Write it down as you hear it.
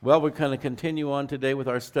Well, we're going to continue on today with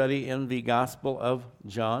our study in the Gospel of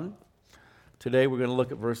John. Today we're going to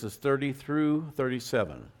look at verses 30 through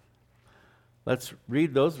 37. Let's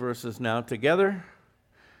read those verses now together,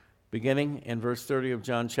 beginning in verse 30 of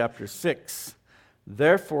John chapter 6.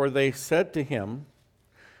 Therefore they said to him,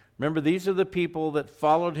 remember these are the people that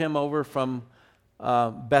followed him over from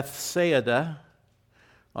Bethsaida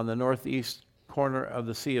on the northeast corner of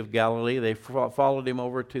the Sea of Galilee. They followed him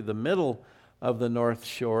over to the middle of the north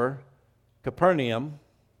shore, Capernaum,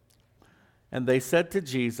 and they said to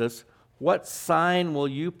Jesus, "What sign will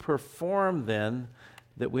you perform then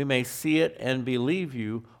that we may see it and believe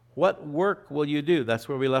you? What work will you do?" That's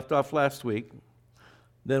where we left off last week.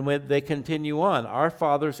 Then they continue on. "Our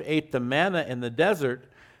fathers ate the manna in the desert.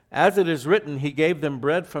 As it is written, he gave them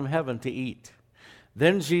bread from heaven to eat."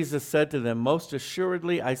 Then Jesus said to them, "Most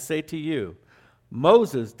assuredly I say to you,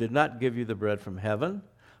 Moses did not give you the bread from heaven,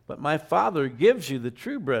 but my Father gives you the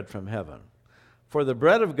true bread from heaven. For the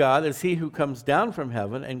bread of God is he who comes down from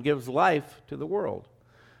heaven and gives life to the world."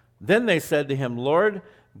 Then they said to him, "Lord,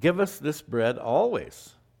 give us this bread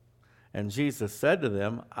always." And Jesus said to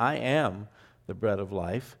them, "I am the bread of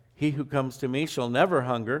life. He who comes to me shall never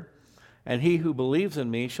hunger, and he who believes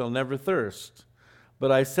in me shall never thirst.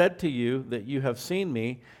 But I said to you that you have seen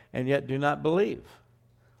me, and yet do not believe.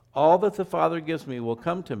 All that the Father gives me will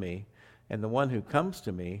come to me, and the one who comes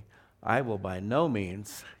to me, I will by no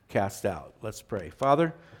means cast out." Let's pray.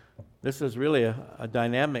 Father, this is really a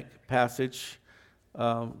dynamic passage.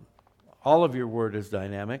 All of your word is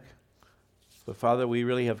dynamic. But Father, we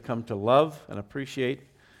really have come to love and appreciate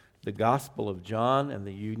the Gospel of John and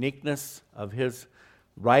the uniqueness of his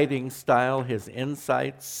writing style, his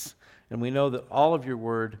insights. And we know that all of your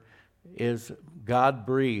word is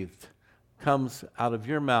God-breathed, comes out of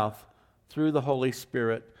your mouth through the Holy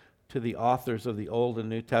Spirit to the authors of the Old and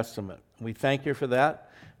New Testament. We thank you for that,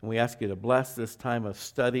 and we ask you to bless this time of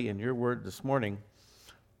study in your word this morning.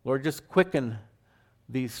 Lord, just quicken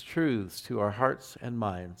these truths to our hearts and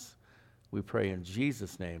minds. We pray in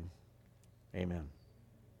Jesus' name. Amen.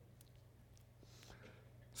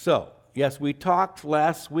 So, yes, we talked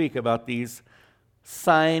last week about these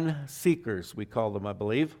sign seekers, we call them, I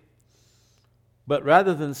believe. But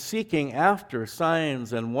rather than seeking after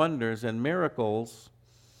signs and wonders and miracles,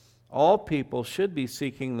 all people should be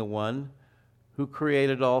seeking the one who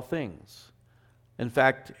created all things. In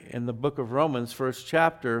fact, in the book of Romans, first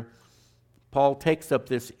chapter, Paul takes up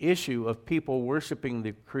this issue of people worshiping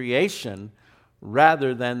the creation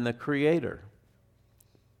rather than the Creator.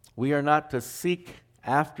 We are not to seek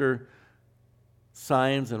after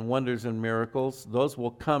signs and wonders and miracles. Those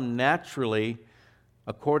will come naturally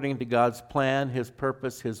according to God's plan, his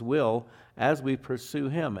purpose, his will, as we pursue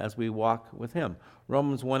him, as we walk with him.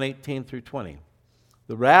 Romans 1:18 through 20.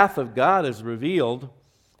 "The wrath of God is revealed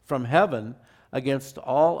from heaven against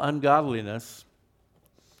all ungodliness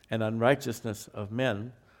and unrighteousness of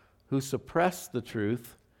men who suppress the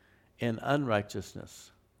truth in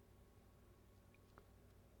unrighteousness."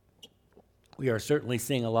 We are certainly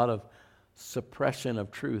seeing a lot of suppression of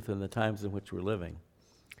truth in the times in which we're living.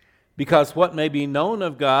 "Because what may be known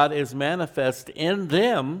of God is manifest in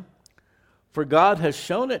them, for God has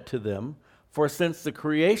shown it to them. For since the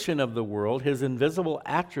creation of the world, his invisible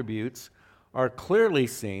attributes are clearly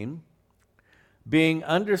seen, being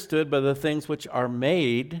understood by the things which are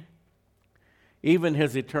made, even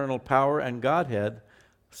his eternal power and Godhead,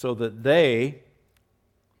 so that they,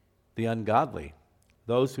 the ungodly,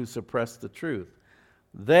 those who suppress the truth,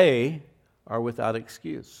 they are without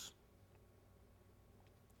excuse."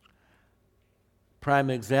 Prime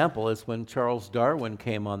example is when Charles Darwin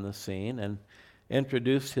came on the scene and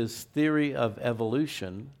introduced his theory of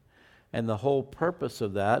evolution, and the whole purpose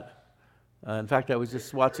of that. In fact, I was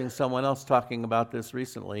just watching someone else talking about this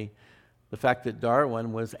recently, the fact that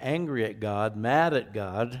Darwin was angry at God, mad at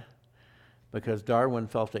God, because Darwin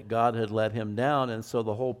felt that God had let him down, and so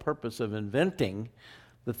the whole purpose of inventing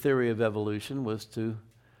the theory of evolution was to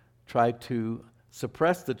try to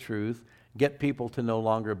suppress the truth, get people to no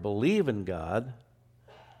longer believe in God.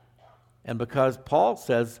 And because Paul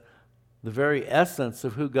says the very essence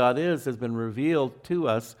of who God is has been revealed to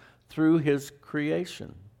us through his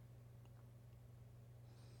creation.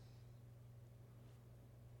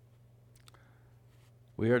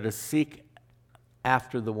 We are to seek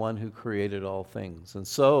after the one who created all things. And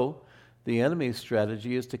so the enemy's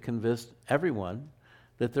strategy is to convince everyone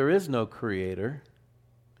that there is no creator,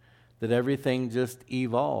 that everything just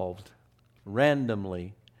evolved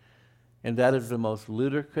randomly. And that is the most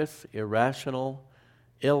ludicrous, irrational,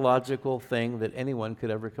 illogical thing that anyone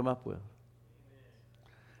could ever come up with.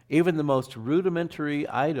 Even the most rudimentary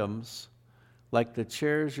items like the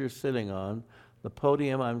chairs you're sitting on, the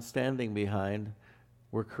podium I'm standing behind,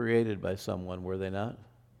 were created by someone, were they not?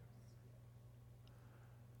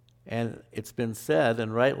 And it's been said,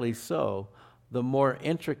 and rightly so, the more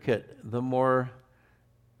intricate, the more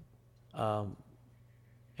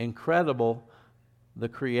incredible the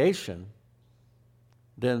creation,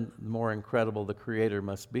 then the more incredible the Creator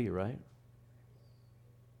must be, right?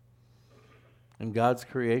 And God's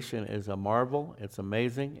creation is a marvel, it's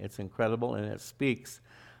amazing, it's incredible, and it speaks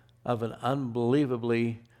of an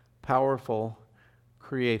unbelievably powerful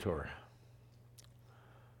Creator.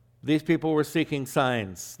 These people were seeking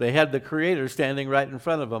signs. They had the Creator standing right in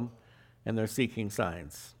front of them, and they're seeking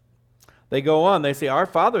signs. They go on, they say, our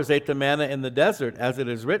fathers ate the manna in the desert, as it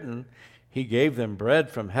is written, He gave them bread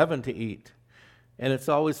from heaven to eat. And it's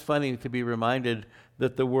always funny to be reminded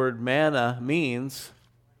that the word manna means,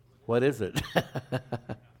 what is it?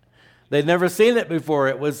 They'd never seen it before.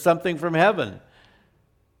 It was something from heaven.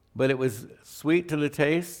 But it was sweet to the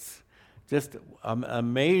taste, just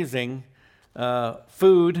amazing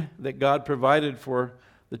food that God provided for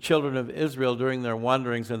the children of Israel during their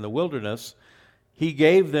wanderings in the wilderness. He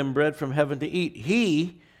gave them bread from heaven to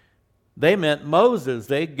eat. They meant Moses.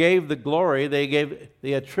 They gave the glory.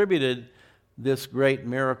 They attributed this great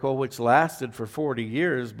miracle, which lasted for 40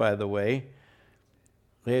 years, by the way.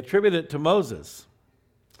 They attribute it to Moses.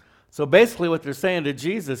 So basically what they're saying to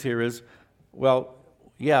Jesus here is, well,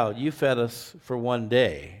 yeah, you fed us for one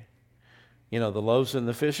day. You know, the loaves and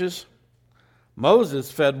the fishes.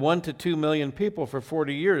 Moses fed 1 to 2 million people for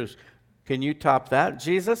 40 years. Can you top that,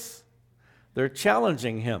 Jesus? They're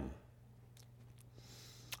challenging him.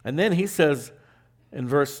 And then he says in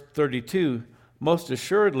verse 32, most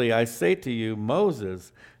assuredly I say to you,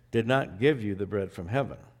 Moses did not give you the bread from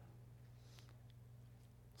heaven.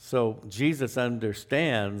 So Jesus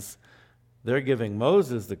understands they're giving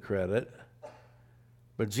Moses the credit,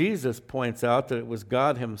 but Jesus points out that it was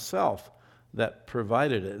God himself that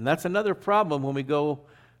provided it. And that's another problem when we go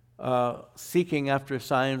seeking after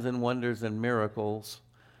signs and wonders and miracles.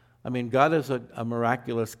 I mean, God is a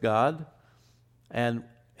miraculous God, and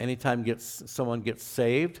anytime someone gets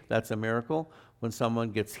saved, that's a miracle. When someone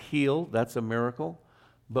gets healed, that's a miracle.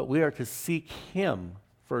 But we are to seek him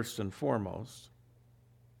first and foremost.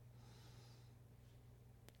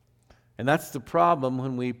 And that's the problem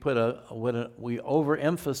when we we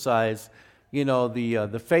overemphasize,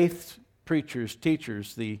 the faith preachers,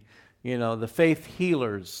 teachers, the faith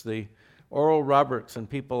healers, the Oral Roberts and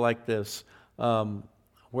people like this,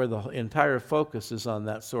 where the entire focus is on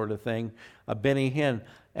that sort of thing, Benny Hinn,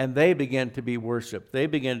 and they begin to be worshiped. They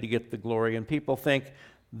begin to get the glory, and people think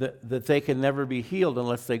that they can never be healed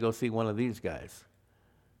unless they go see one of these guys.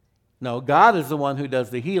 No, God is the one who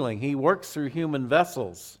does the healing. He works through human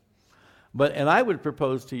vessels. And I would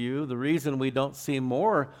propose to you, the reason we don't see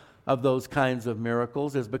more of those kinds of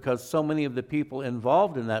miracles is because so many of the people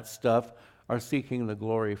involved in that stuff are seeking the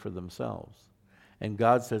glory for themselves. And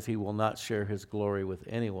God says he will not share his glory with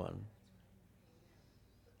anyone.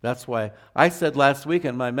 That's why I said last week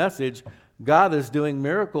in my message, God is doing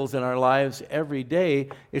miracles in our lives every day.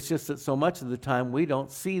 It's just that so much of the time we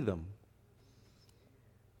don't see them.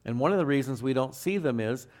 And one of the reasons we don't see them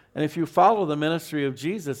is, and if you follow the ministry of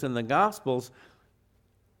Jesus in the Gospels,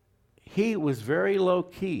 he was very low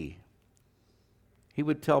key. He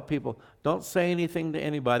would tell people, don't say anything to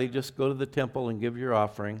anybody, just go to the temple and give your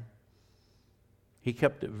offering. He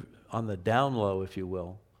kept it on the down low, if you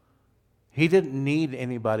will. He didn't need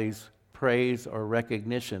anybody's praise or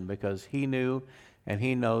recognition because he knew and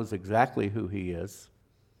he knows exactly who he is.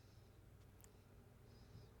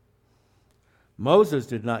 Moses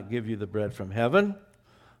did not give you the bread from heaven,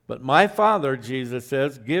 but my Father, Jesus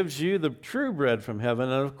says, gives you the true bread from heaven.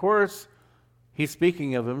 And of course, he's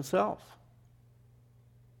speaking of himself.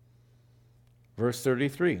 Verse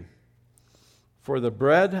 33, for the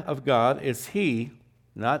bread of God is he,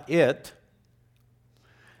 not it.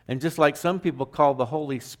 And just like some people call the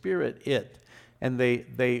Holy Spirit it, and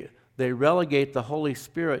they relegate the Holy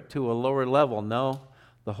Spirit to a lower level. No,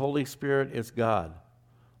 the Holy Spirit is God.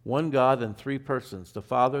 One God in three persons, the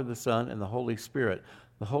Father, the Son, and the Holy Spirit.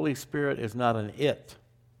 The Holy Spirit is not an it.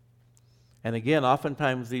 And again,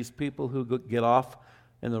 oftentimes these people who get off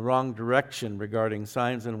in the wrong direction regarding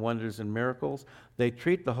signs and wonders and miracles, they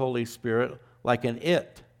treat the Holy Spirit like an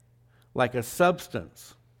it, like a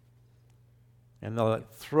substance. And they'll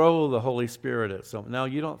throw the Holy Spirit at someone. No,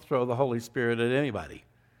 you don't throw the Holy Spirit at anybody.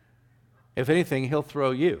 If anything, he'll throw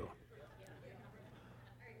you.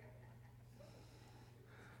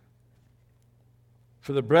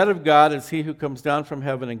 For the bread of God is he who comes down from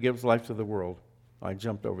heaven and gives life to the world. I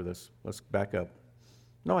jumped over this. Let's back up.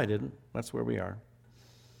 No, I didn't. That's where we are.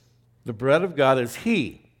 The bread of God is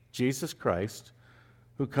He, Jesus Christ,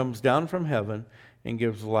 who comes down from heaven and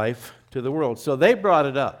gives life to the world. So they brought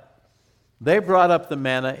it up. They brought up the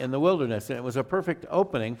manna in the wilderness, and it was a perfect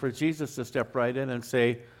opening for Jesus to step right in and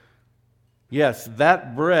say, yes,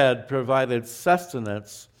 that bread provided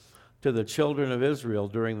sustenance to the children of Israel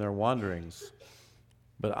during their wanderings.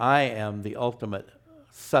 But I am the ultimate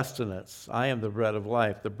sustenance. I am the bread of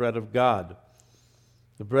life, the bread of God.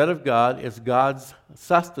 The bread of God is God's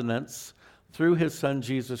sustenance through His Son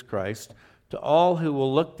Jesus Christ to all who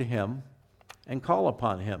will look to Him and call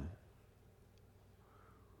upon Him.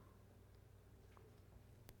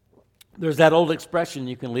 There's that old expression,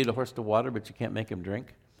 you can lead a horse to water, but you can't make him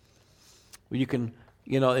drink.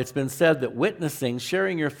 It's been said that witnessing,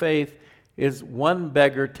 sharing your faith, is one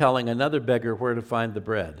beggar telling another beggar where to find the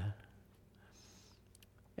bread.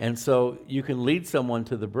 And so you can lead someone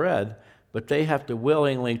to the bread, but they have to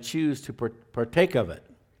willingly choose to partake of it.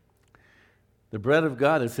 The bread of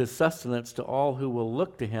God is His sustenance to all who will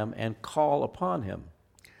look to Him and call upon Him.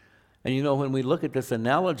 And when we look at this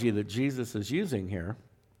analogy that Jesus is using here,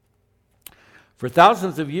 for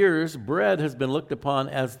thousands of years, bread has been looked upon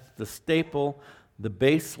as the staple, the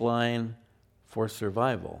baseline for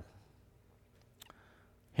survival.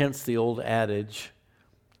 Hence the old adage,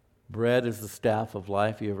 bread is the staff of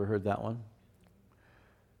life. You ever heard that one?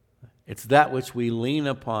 It's that which we lean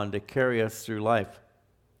upon to carry us through life.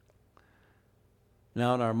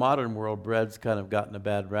 Now in our modern world, bread's kind of gotten a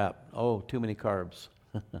bad rap. Oh, too many carbs.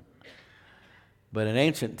 But in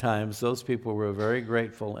ancient times, those people were very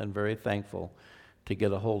grateful and very thankful to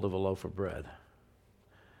get a hold of a loaf of bread.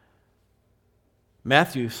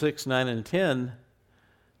 Matthew 6, 9, and 10,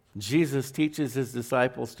 Jesus teaches His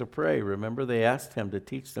disciples to pray. Remember, they asked Him to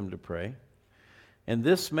teach them to pray. In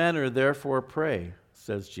this manner, therefore, pray,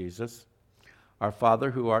 says Jesus. Our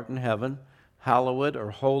Father who art in heaven, hallowed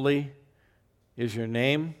or holy is your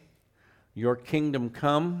name. Your kingdom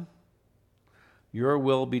come. Your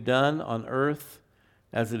will be done on earth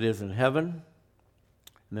as it is in heaven.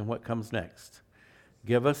 And then what comes next?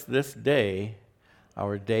 Give us this day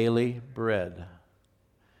our daily bread.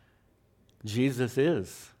 Jesus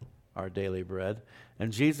is our daily bread.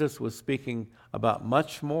 And Jesus was speaking about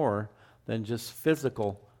much more than just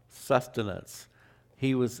physical sustenance.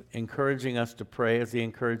 He was encouraging us to pray as He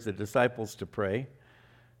encouraged the disciples to pray.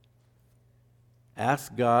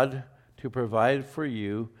 Ask God to provide for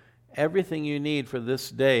you everything you need for this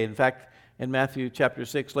day. In fact, in Matthew chapter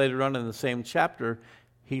 6, later on in the same chapter,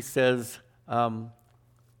 He says,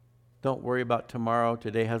 don't worry about tomorrow.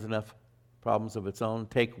 Today has enough problems of its own.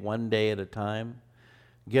 Take one day at a time.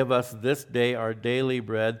 Give us this day our daily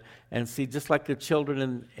bread. And see, just like the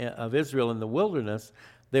children of Israel in the wilderness,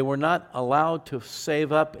 they were not allowed to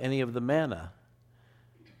save up any of the manna.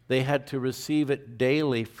 They had to receive it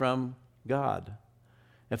daily from God.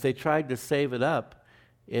 If they tried to save it up,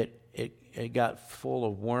 it got full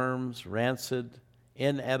of worms, rancid,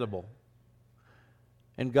 inedible.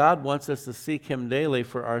 And God wants us to seek Him daily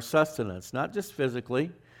for our sustenance, not just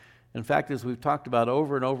physically. In fact, as we've talked about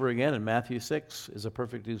over and over again, in Matthew 6 is a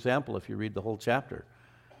perfect example if you read the whole chapter.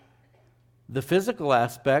 The physical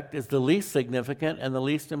aspect is the least significant and the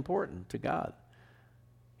least important to God.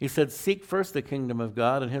 He said, seek first the kingdom of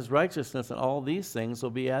God and His righteousness, and all these things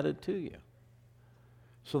will be added to you.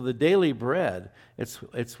 So the daily bread, it's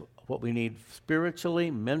what we need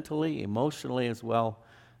spiritually, mentally, emotionally, as well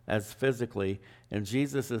as physically. And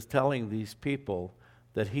Jesus is telling these people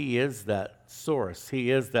that He is that source.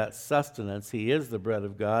 He is that sustenance. He is the bread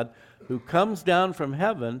of God who comes down from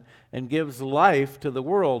heaven and gives life to the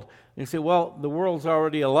world. And you say, well, the world's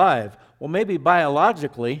already alive. Well, maybe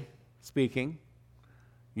biologically speaking,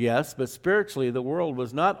 yes, but spiritually the world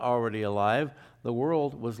was not already alive. The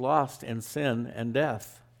world was lost in sin and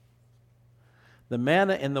death. The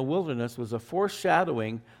manna in the wilderness was a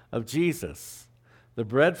foreshadowing of Jesus, the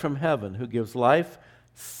bread from heaven who gives life,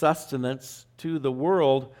 sustenance to the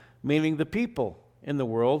world, meaning the people in the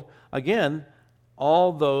world. Again,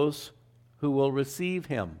 all those who will receive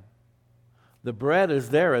Him. The bread is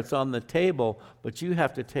there, it's on the table, but you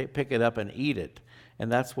have to pick it up and eat it.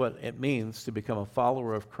 And that's what it means to become a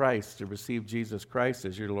follower of Christ, to receive Jesus Christ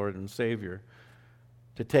as your Lord and Savior,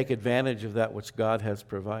 to take advantage of that which God has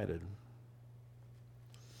provided.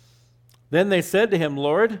 Then they said to Him,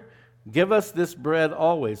 Lord, give us this bread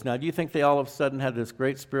always. Now, do you think they all of a sudden had this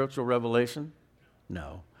great spiritual revelation?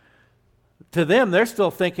 No. To them, they're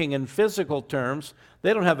still thinking in physical terms.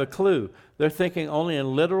 They don't have a clue. They're thinking only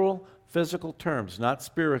in literal, physical terms, not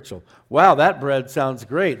spiritual. Wow, that bread sounds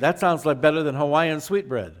great. That sounds like better than Hawaiian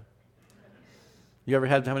sweetbread. How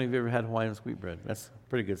many of you ever had Hawaiian sweetbread? That's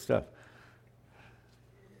pretty good stuff.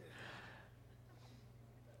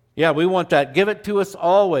 Yeah, we want that. Give it to us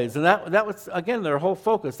always. And that was, again, their whole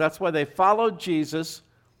focus. That's why they followed Jesus.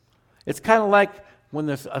 It's kind of like when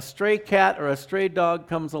there's a stray cat or a stray dog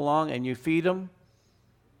comes along and you feed them,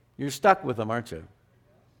 you're stuck with them, aren't you?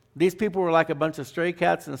 These people were like a bunch of stray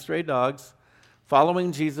cats and stray dogs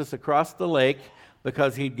following Jesus across the lake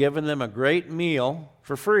because he'd given them a great meal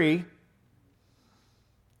for free.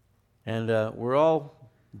 And we're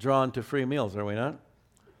all drawn to free meals, are we not?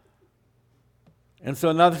 And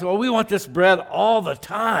so now they say, well, we want this bread all the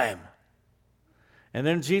time. And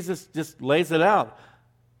then Jesus just lays it out.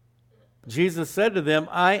 Jesus said to them,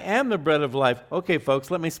 I am the bread of life. Okay,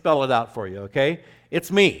 folks, let me spell it out for you, okay?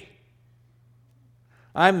 It's me.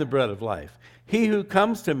 I'm the bread of life. He who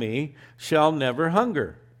comes to me shall never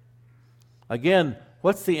hunger. Again,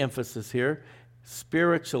 what's the emphasis here?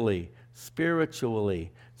 Spiritually,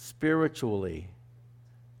 spiritually, spiritually.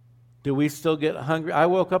 Do we still get hungry? I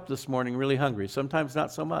woke up this morning really hungry. Sometimes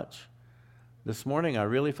not so much. This morning I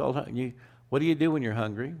really felt hungry. What do you do when you're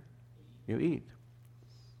hungry? You eat.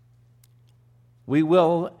 We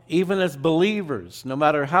will, even as believers, no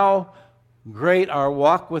matter how great our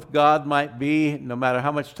walk with God might be, no matter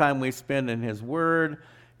how much time we spend in His Word,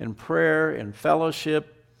 in prayer, in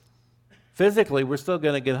fellowship, physically we're still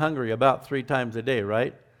going to get hungry about 3 times a day,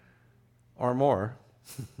 right? Or more.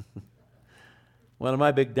 One of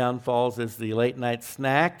my big downfalls is the late night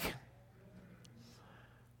snack.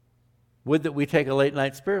 Would that we take a late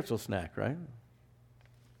night spiritual snack, right?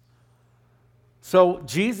 So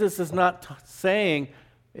Jesus is not saying,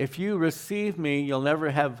 if you receive me, you'll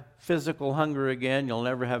never have physical hunger again, you'll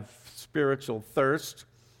never have spiritual thirst.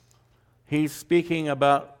 He's speaking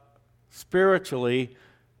about spiritually,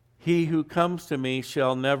 he who comes to me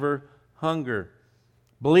shall never hunger.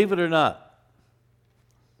 Believe it or not,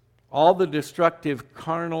 all the destructive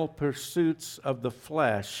carnal pursuits of the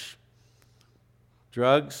flesh,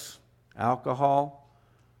 drugs, alcohol,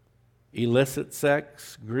 illicit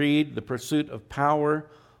sex, greed, the pursuit of power,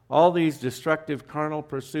 all these destructive carnal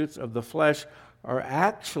pursuits of the flesh are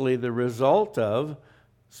actually the result of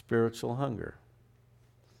spiritual hunger.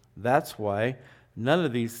 That's why none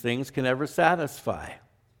of these things can ever satisfy.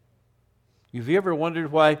 Have you ever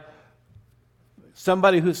wondered why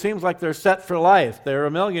somebody who seems like they're set for life, they're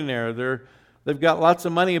a millionaire, they've got lots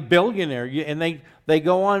of money, a billionaire, and they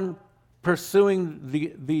go on pursuing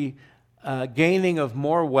the gaining of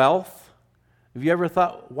more wealth? Have you ever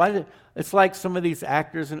thought, it's like some of these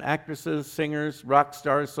actors and actresses, singers, rock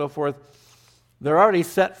stars, so forth, they're already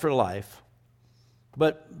set for life,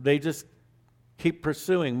 but they just keep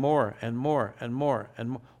pursuing more and more and more and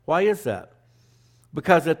more. Why is that?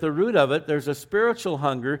 Because at the root of it, there's a spiritual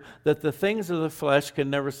hunger that the things of the flesh can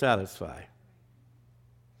never satisfy. It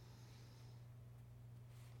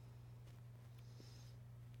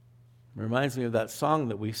reminds me of that song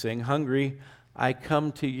that we sing, Hungry, I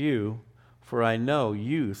come to you, for I know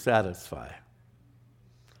you satisfy.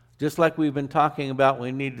 Just like we've been talking about,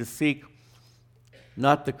 we need to seek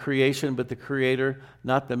not the creation, but the Creator,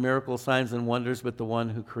 not the miracle signs and wonders, but the one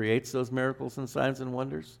who creates those miracles and signs and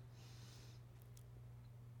wonders.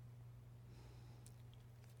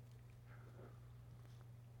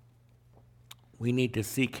 We need to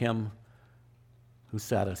seek Him who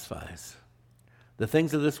satisfies. The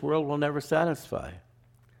things of this world will never satisfy.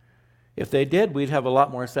 If they did, we'd have a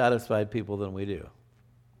lot more satisfied people than we do.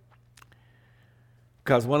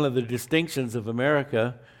 Because one of the distinctions of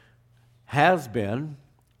America has been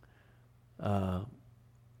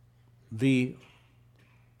the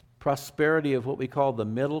prosperity of what we call the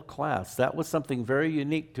middle class. That was something very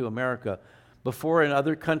unique to America. Before, in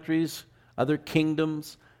other countries, other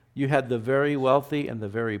kingdoms, you had the very wealthy and the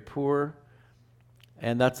very poor.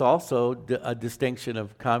 And that's also a distinction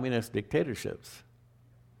of communist dictatorships.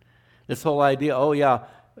 This whole idea, oh yeah,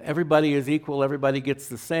 everybody is equal, everybody gets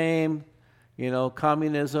the same,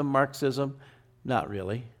 communism, Marxism, not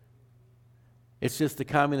really. It's just the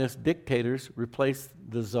communist dictators replace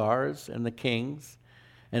the czars and the kings,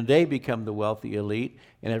 and they become the wealthy elite,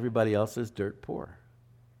 and everybody else is dirt poor.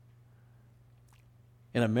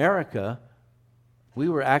 In America, we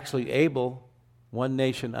were actually able, one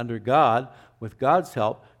nation under God, with God's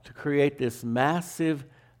help, to create this massive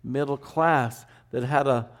middle class that had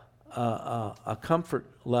a comfort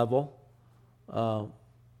level, a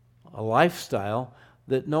lifestyle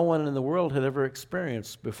that no one in the world had ever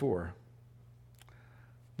experienced before.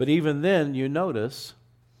 But even then, you notice,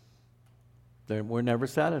 we're never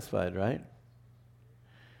satisfied, right?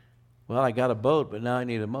 Well, I got a boat, but now I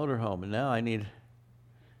need a motorhome, and now I need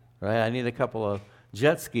a couple of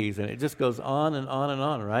jet skis, and it just goes on and on and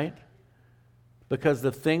on, right? Because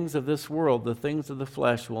the things of this world, the things of the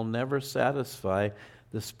flesh, will never satisfy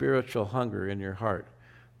the spiritual hunger in your heart.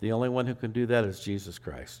 The only one who can do that is Jesus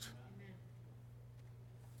Christ.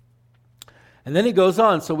 And then he goes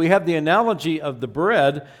on. So we have the analogy of the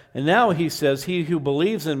bread, and now he says, he who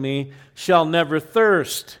believes in me shall never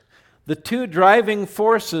thirst. The two driving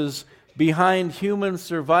forces behind human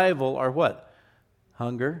survival are what?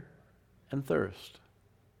 Hunger and thirst.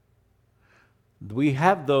 We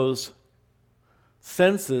have those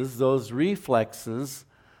senses, those reflexes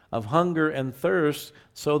of hunger and thirst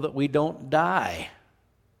so that we don't die.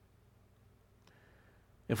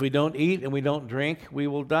 If we don't eat and we don't drink, we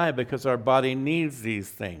will die because our body needs these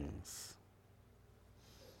things.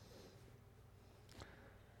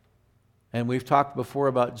 And we've talked before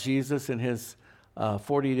about Jesus and his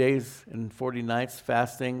 40 days and 40 nights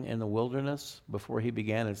fasting in the wilderness before he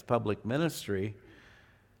began his public ministry.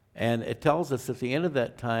 And it tells us at the end of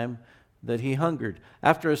that time that he hungered.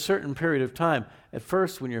 After a certain period of time, at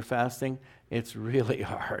first when you're fasting, it's really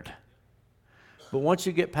hard. But once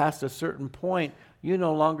you get past a certain point, you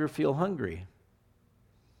no longer feel hungry.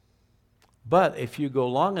 But if you go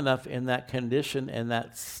long enough in that condition, in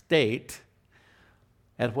that state,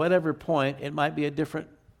 at whatever point, it might be a different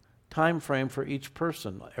time frame for each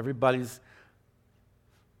person. Everybody's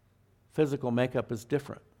physical makeup is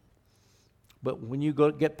different. But when you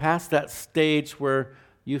get past that stage where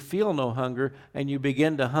you feel no hunger and you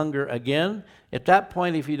begin to hunger again, at that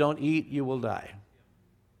point, if you don't eat, you will die.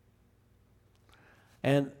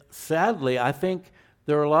 And sadly, I think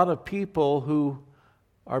there are a lot of people who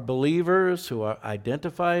are believers, who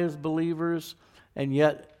identify as believers, and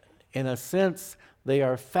yet, in a sense, they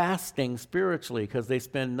are fasting spiritually because they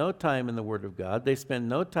spend no time in the Word of God. They spend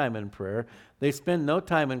no time in prayer. They spend no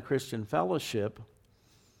time in Christian fellowship.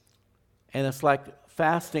 And it's like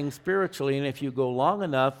fasting spiritually, and if you go long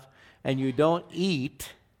enough and you don't eat,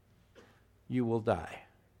 you will die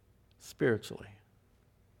spiritually.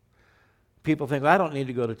 People think, I don't need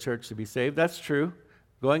to go to church to be saved. That's true.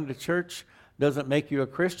 Going to church doesn't make you a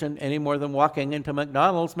Christian any more than walking into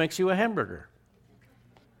McDonald's makes you a hamburger.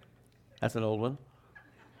 That's an old one.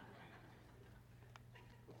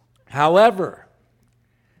 However,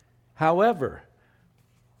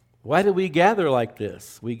 why do we gather like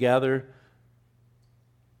this? We gather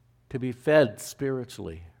to be fed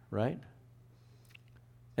spiritually, right?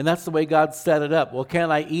 And that's the way God set it up. Well, can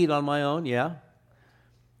I eat on my own? Yeah.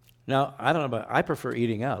 Now, I don't know about, I prefer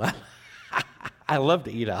eating out. I love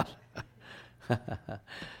to eat out.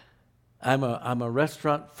 I'm a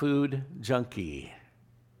restaurant food junkie.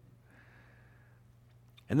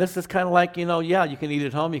 And this is kind of like, you can eat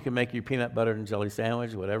at home. You can make your peanut butter and jelly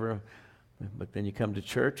sandwich, whatever. But then you come to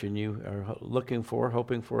church and you are hoping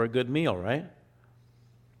for a good meal, right?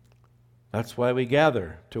 That's why we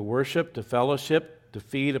gather, to worship, to fellowship, to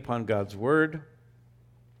feed upon God's word.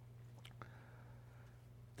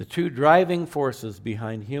 The two driving forces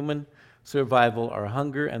behind human survival are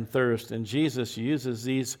hunger and thirst, and Jesus uses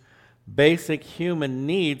these basic human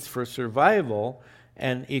needs for survival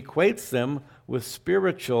and equates them with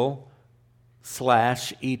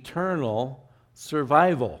spiritual/eternal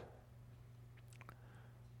survival.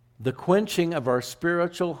 The quenching of our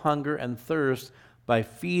spiritual hunger and thirst by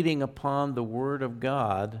feeding upon the Word of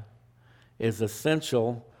God is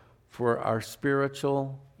essential for our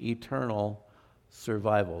spiritual, eternal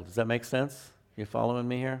survival. Does that make sense? You following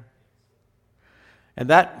me here? And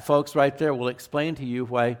that, folks, right there will explain to you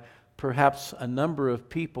why perhaps a number of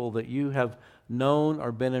people that you have known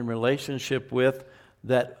or been in relationship with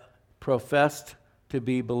that professed to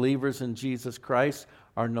be believers in Jesus Christ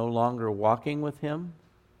are no longer walking with Him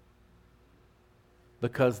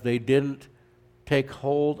because they didn't take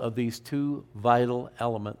hold of these two vital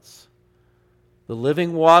elements: the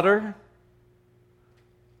living water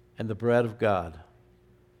and the bread of God.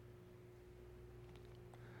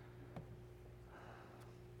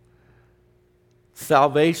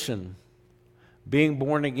 Salvation, being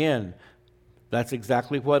born again, that's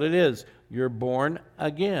exactly what it is. You're born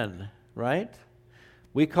again, right?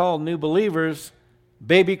 We call new believers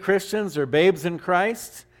baby Christians or babes in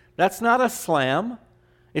Christ. That's not a slam.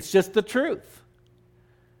 It's just the truth.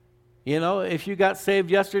 If you got saved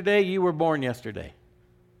yesterday, you were born yesterday.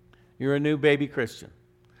 You're a new baby Christian.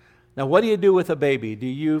 Now, what do you do with a baby? Do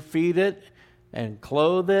you feed it and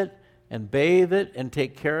clothe it and bathe it and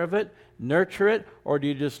take care of it, nurture it, or do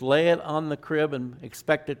you just lay it on the crib and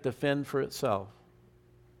expect it to fend for itself?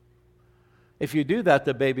 If you do that,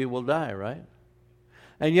 the baby will die, right?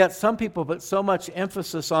 And yet some people put so much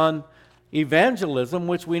emphasis on evangelism,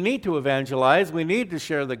 which we need to evangelize, we need to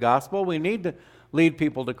share the gospel, we need to lead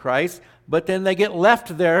people to Christ, but then they get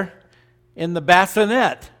left there in the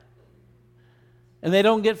bassinet. And they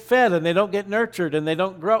don't get fed, and they don't get nurtured, and they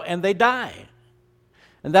don't grow, and they die.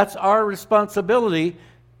 And that's our responsibility,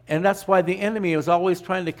 and that's why the enemy is always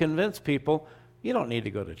trying to convince people, you don't need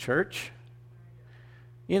to go to church.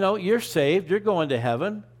 You know, you're saved, you're going to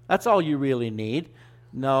heaven. That's all you really need.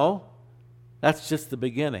 No, that's just the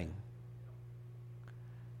beginning.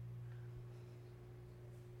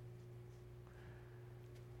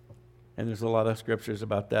 And there's a lot of scriptures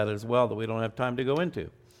about that as well that we don't have time to go into.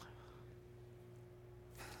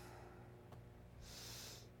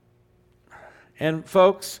 And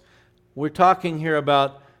folks, we're talking here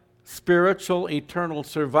about spiritual, eternal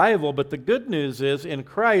survival, but the good news is in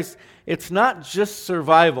Christ, it's not just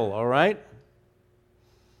survival, all right?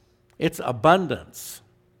 It's abundance.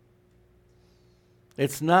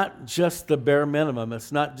 It's not just the bare minimum.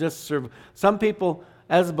 It's not just some people,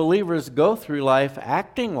 as believers, go through life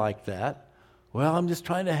acting like that. Well, I'm just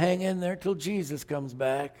trying to hang in there till Jesus comes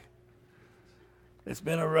back. It's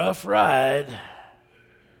been a rough ride.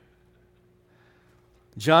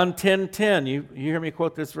 John 10:10, you hear me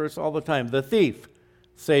quote this verse all the time. The thief,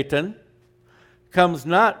 Satan, comes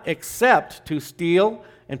not except to steal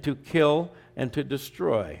and to kill and to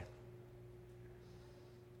destroy.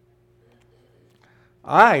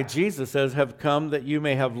 I, Jesus says, have come that you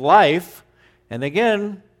may have life. And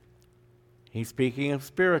again, he's speaking of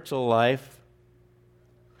spiritual life.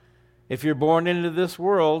 If you're born into this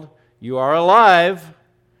world, you are alive,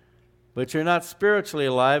 but you're not spiritually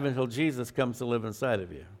alive until Jesus comes to live inside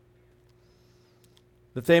of you.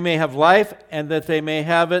 That they may have life and that they may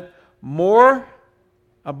have it more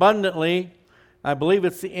abundantly. I believe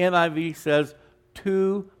it's the NIV says,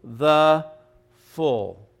 to the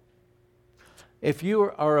full. If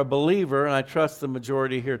you are a believer, and I trust the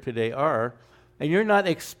majority here today are, and you're not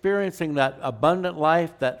experiencing that abundant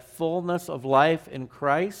life, that fullness of life in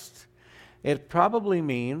Christ, it probably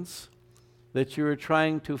means that you are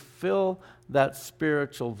trying to fill that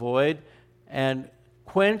spiritual void and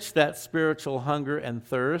quench that spiritual hunger and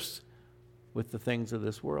thirst with the things of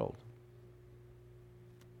this world.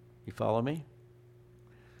 You follow me?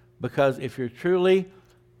 Because if you're truly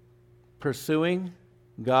pursuing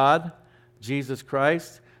God, Jesus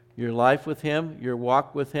Christ, your life with Him, your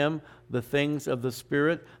walk with Him, the things of the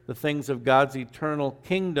Spirit, the things of God's eternal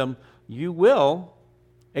kingdom, you will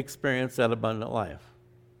experience that abundant life.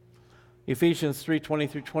 Ephesians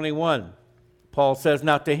 3:20-21, Paul says,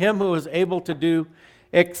 now to Him who is able to do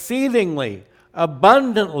exceedingly,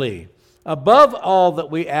 abundantly, above all that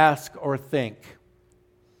we ask or think,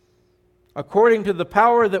 according to the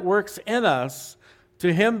power that works in us,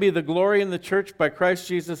 to Him be the glory in the church by Christ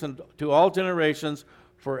Jesus and to all generations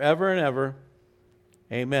forever and ever.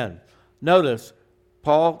 Amen. Notice,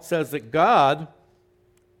 Paul says that God,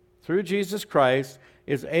 through Jesus Christ,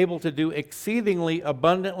 is able to do exceedingly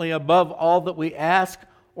abundantly above all that we ask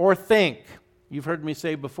or think. You've heard me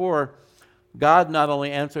say before, God not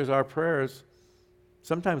only answers our prayers,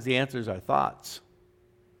 sometimes He answers our thoughts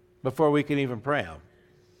before we can even pray them.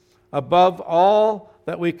 Above all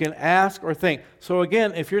that we can ask or think. So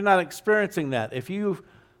again, if you're not experiencing that, if you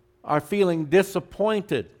are feeling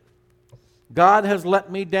disappointed, God has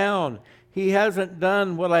let me down, He hasn't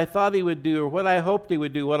done what I thought He would do or what I hoped He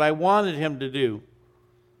would do, what I wanted Him to do,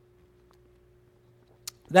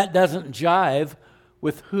 that doesn't jive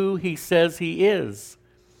with who He says He is.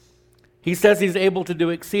 He says He's able to do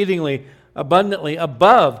exceedingly, abundantly,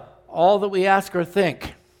 above all that we ask or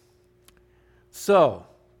think. So,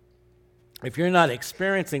 if you're not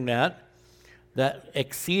experiencing that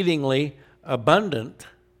exceedingly abundant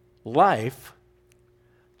life,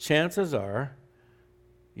 chances are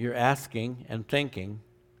you're asking and thinking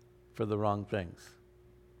for the wrong things.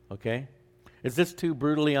 Okay? Is this too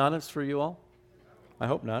brutally honest for you all? I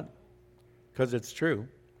hope not, because it's true.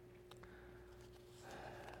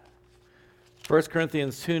 1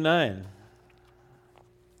 Corinthians 2:9.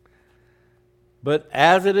 But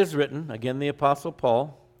as it is written, again the Apostle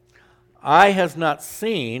Paul, eye has not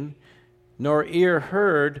seen, nor ear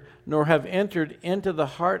heard, nor have entered into the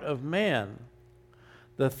heart of man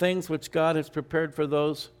the things which God has prepared for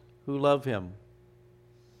those who love Him.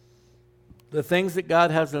 The things that God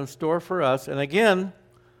has in store for us. And again,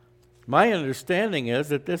 my understanding is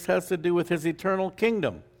that this has to do with His eternal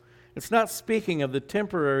kingdom. It's not speaking of the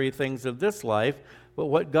temporary things of this life, but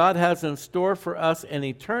what God has in store for us in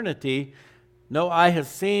eternity. No eye has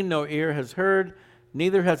seen, no ear has heard,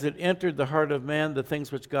 neither has it entered the heart of man the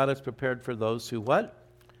things which God has prepared for those who what?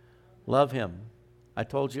 Love Him. I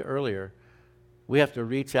told you earlier, we have to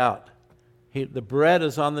reach out. The bread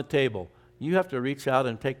is on the table. You have to reach out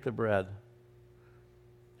and take the bread.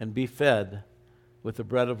 and be fed with the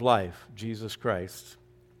bread of life, Jesus Christ.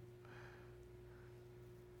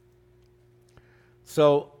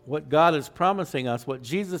 So what God is promising us, what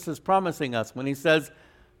Jesus is promising us when he says,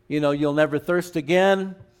 you'll never thirst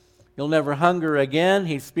again, you'll never hunger again,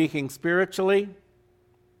 he's speaking spiritually.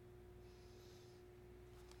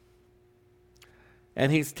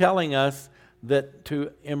 And he's telling us that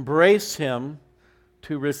to embrace him,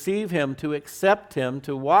 to receive him, to accept him,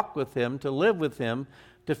 to walk with him, to live with him,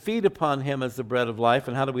 to feed upon him as the bread of life.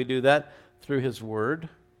 And how do we do that? Through his word,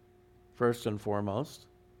 first and foremost.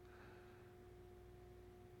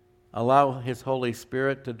 Allow his Holy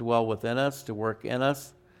Spirit to dwell within us, to work in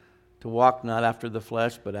us, to walk not after the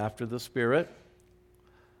flesh, but after the Spirit.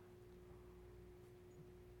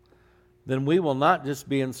 Then we will not just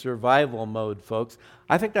be in survival mode, folks.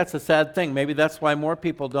 I think that's a sad thing. Maybe that's why more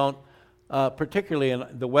people don't, particularly in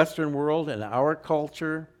the Western world and our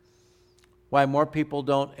culture, why more people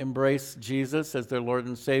don't embrace Jesus as their Lord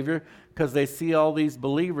and Savior, because they see all these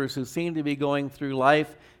believers who seem to be going through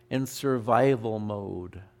life in survival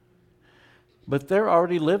mode. But they're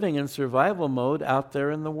already living in survival mode out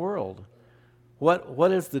there in the world.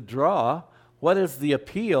 What is the draw? What is the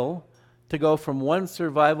appeal to go from one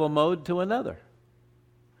survival mode to another?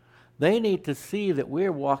 They need to see that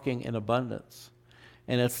we're walking in abundance.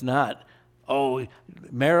 And it's not,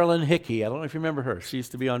 Marilyn Hickey, I don't know if you remember her. She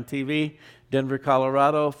used to be on TV, Denver,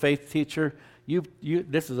 Colorado, faith teacher.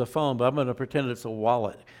 This is a phone, but I'm going to pretend it's a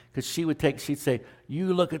wallet. Because she'd say,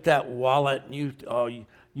 you look at that wallet, and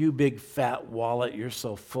you big fat wallet, you're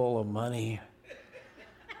so full of money.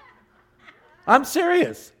 I'm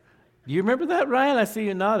serious. Do you remember that, Ryan? I see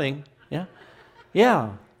you nodding. Yeah?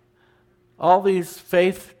 Yeah. All these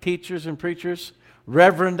faith teachers and preachers,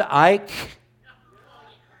 Reverend Ike,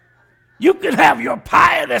 you can have your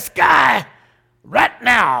pie in the sky right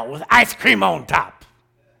now with ice cream on top.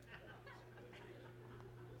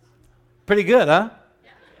 Pretty good, huh?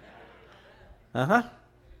 Uh-huh.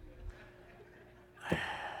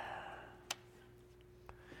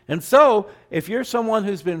 And so, if you're someone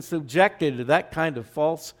who's been subjected to that kind of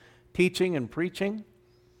false teaching and preaching,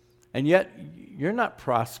 and yet you're not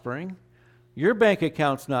prospering, your bank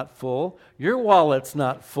account's not full, your wallet's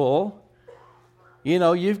not full,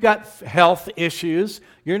 you've got health issues,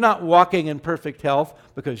 you're not walking in perfect health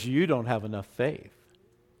because you don't have enough faith.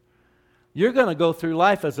 You're going to go through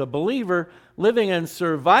life as a believer living in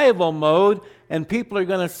survival mode, and people are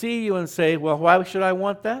going to see you and say, well, why should I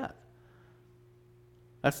want that?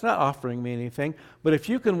 That's not offering me anything. But if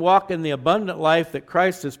you can walk in the abundant life that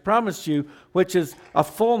Christ has promised you, which is a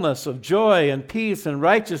fullness of joy and peace and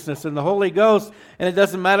righteousness in the Holy Ghost, and it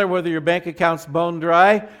doesn't matter whether your bank account's bone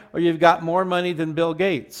dry or you've got more money than Bill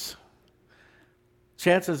Gates.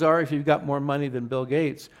 Chances are, if you've got more money than Bill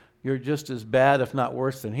Gates, you're just as bad, if not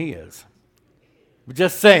worse, than he is.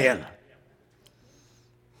 Just saying.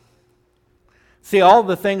 See, all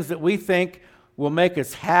the things that we think will make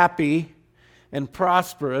us happy and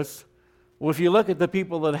prosperous, well, if you look at the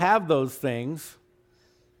people that have those things,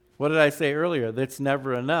 what did I say earlier? That's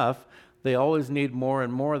never enough. They always need more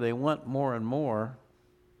and more. They want more and more.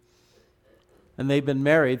 And they've been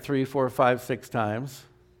married 3, 4, 5, 6 times.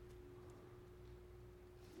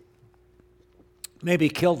 Maybe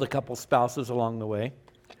killed a couple spouses along the way.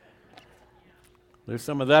 There's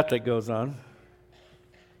some of that goes on.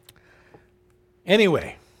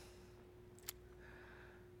 Anyway,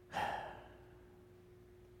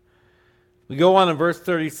 we go on in verse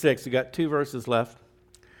 36. We got 2 verses left.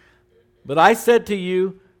 But I said to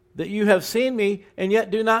you that you have seen me and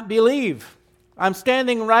yet do not believe. I'm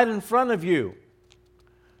standing right in front of you.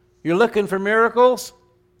 You're looking for miracles?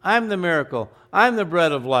 I'm the miracle. I'm the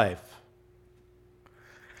bread of life.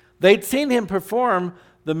 They'd seen him perform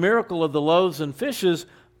the miracle of the loaves and fishes,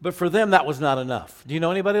 but for them that was not enough. Do you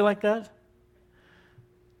know anybody like that?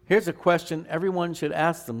 Here's a question everyone should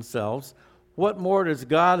ask themselves. What more does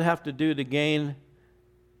God have to do to gain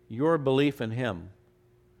your belief in him?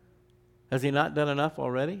 Has he not done enough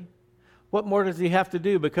already? What more does he have to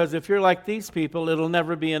do? Because if you're like these people, it'll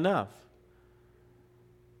never be enough.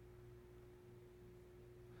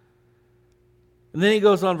 And then he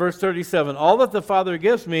goes on, verse 37, all that the Father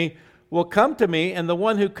gives me will come to me, and the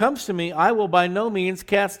one who comes to me I will by no means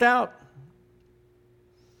cast out.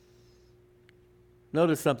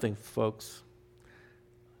 Notice something, folks.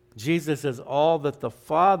 Jesus says, all that the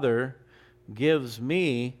Father gives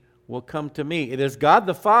me will come to me. It is God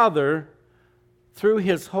the Father, through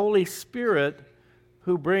his Holy Spirit,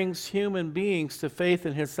 who brings human beings to faith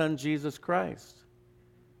in his Son, Jesus Christ.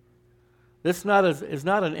 This is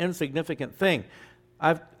not an insignificant thing.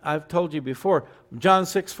 I've told you before, John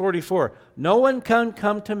 6:44, no one can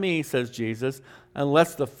come to me, says Jesus,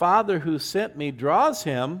 unless the Father who sent me draws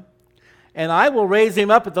him, and I will raise him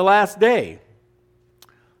up at the last day.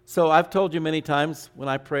 So I've told you many times when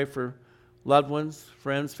I pray for loved ones,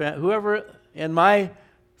 friends, whoever in my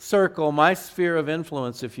circle, my sphere of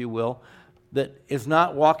influence, if you will, that is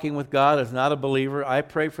not walking with God, is not a believer, I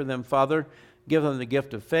pray for them, Father, give them the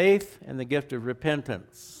gift of faith and the gift of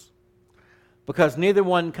repentance. Because neither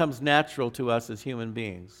one comes natural to us as human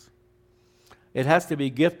beings. It has to be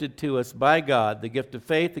gifted to us by God, the gift of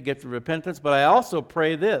faith, the gift of repentance. But I also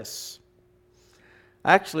pray this.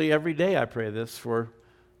 Actually, every day I pray this for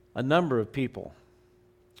a number of people.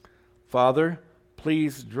 Father,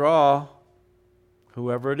 please draw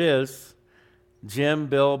whoever it is, Jim,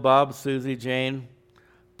 Bill, Bob, Susie, Jane,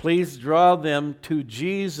 please draw them to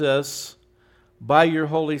Jesus by your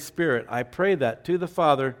Holy Spirit. I pray that to the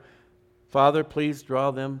Father. Father, please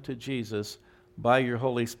draw them to Jesus by your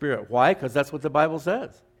Holy Spirit. Why? Because that's what the Bible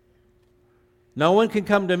says. No one can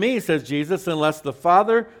come to me, says Jesus, unless the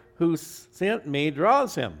Father who sent me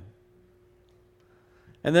draws him.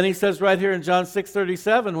 And then he says right here in John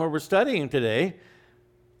 6:37, where we're studying today,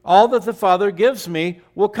 all that the Father gives me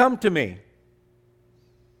will come to me.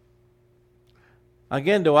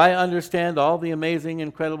 Again, do I understand all the amazing,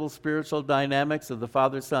 incredible spiritual dynamics of the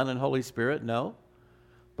Father, Son, and Holy Spirit? No.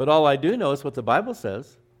 But all I do know is what the Bible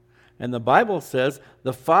says. And the Bible says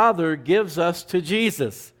the Father gives us to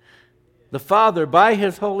Jesus. The Father, by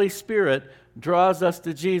His Holy Spirit, draws us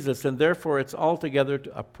to Jesus, and therefore it's altogether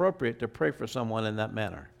appropriate to pray for someone in that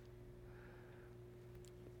manner.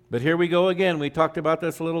 But here we go again. We talked about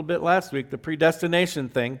this a little bit last week, the predestination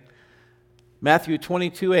thing. Matthew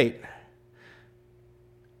 22:8.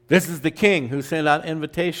 This is the king who sent out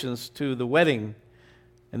invitations to the wedding,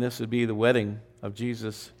 and this would be the wedding of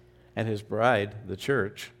Jesus and his bride, the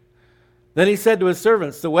church. Then he said to his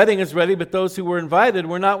servants, the wedding is ready, but those who were invited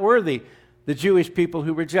were not worthy. The Jewish people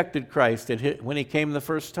who rejected Christ when he came the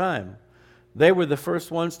first time. They were the first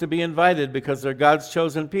ones to be invited because they're God's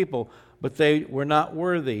chosen people, but they were not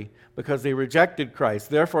worthy because they rejected Christ.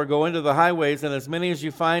 Therefore, go into the highways, and as many as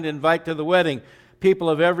you find, invite to the wedding, people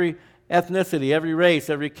of every ethnicity, every race,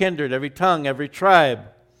 every kindred, every tongue, every tribe.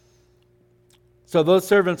 So those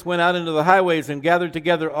servants went out into the highways and gathered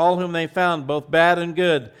together all whom they found, both bad and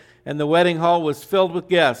good, and the wedding hall was filled with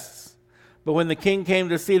guests. But when the king came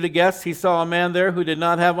to see the guests, he saw a man there who did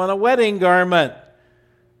not have on a wedding garment.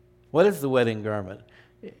 What is the wedding garment?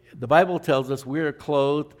 The Bible tells us we are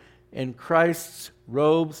clothed in Christ's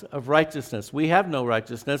robes of righteousness. We have no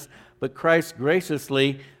righteousness, but Christ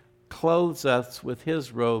graciously clothes us with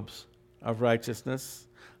his robes of righteousness.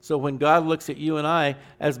 So when God looks at you and I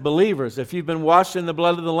as believers, if you've been washed in the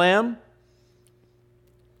blood of the Lamb,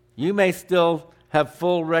 you may still have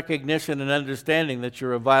full recognition and understanding that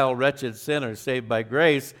you're a vile, wretched sinner saved by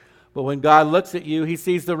grace. But when God looks at you, he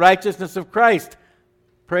sees the righteousness of Christ.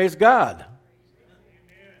 Praise God.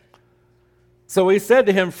 So he said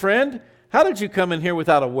to him, friend, how did you come in here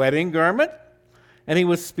without a wedding garment? And he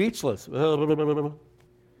was speechless. Then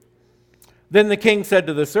the king said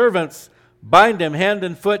to the servants, bind him hand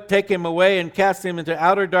and foot, take him away, and cast him into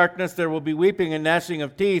outer darkness. There will be weeping and gnashing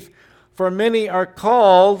of teeth, for many are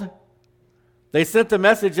called. They sent the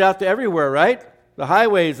message out to everywhere, right? The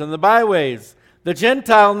highways and the byways, the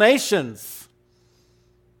Gentile nations.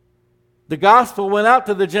 The gospel went out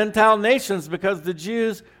to the Gentile nations because the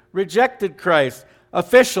Jews rejected Christ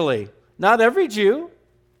officially. Not every Jew,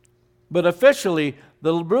 but officially,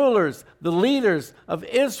 the rulers, the leaders of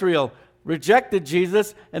Israel rejected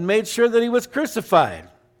Jesus and made sure that he was crucified.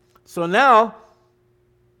 So now,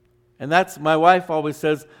 and that's, my wife always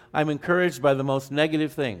says, I'm encouraged by the most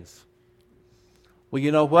negative things. Well,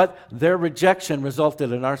 you know what? Their rejection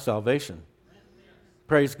resulted in our salvation.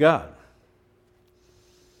 Praise God.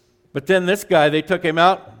 But then this guy, they took him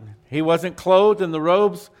out. He wasn't clothed in the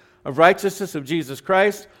robes of righteousness of Jesus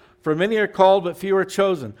Christ. For many are called, but few are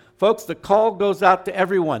chosen. Folks, the call goes out to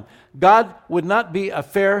everyone. God would not be a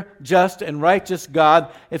fair, just, and righteous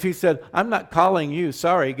God if he said, I'm not calling you.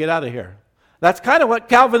 Sorry, get out of here. That's kind of what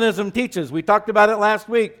Calvinism teaches. We talked about it last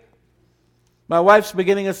week. My wife's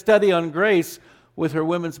beginning a study on grace with her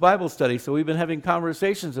women's Bible study, so we've been having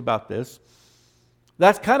conversations about this.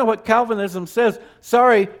 That's kind of what Calvinism says.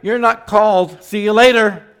 Sorry, you're not called. See you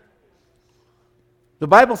later. The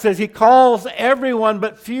Bible says he calls everyone,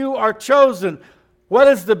 but few are chosen. What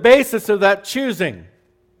is the basis of that choosing?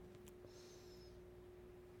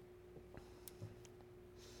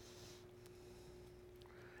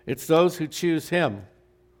 It's those who choose him.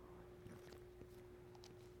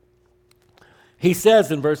 He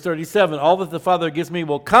says in verse 37, all that the Father gives me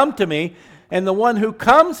will come to me, and the one who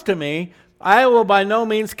comes to me, I will by no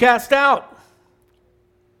means cast out.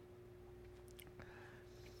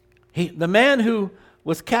 The man who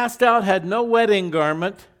was cast out had no wedding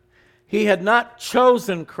garment. He had not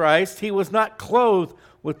chosen Christ. He was not clothed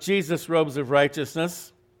with Jesus' robes of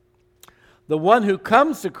righteousness. The one who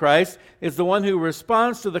comes to Christ is the one who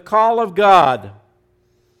responds to the call of God.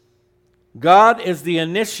 God is the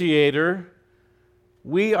initiator.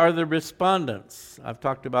 We are the respondents. I've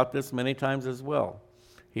talked about this many times as well.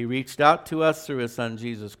 He reached out to us through his Son,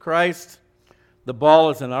 Jesus Christ. The ball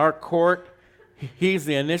is in our court. He's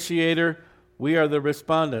the initiator. We are the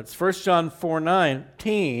respondents. 1 John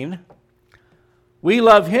 4:19. We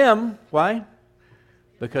love him. Why?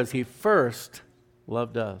 Because he first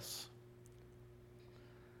loved us.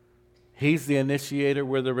 He's the initiator.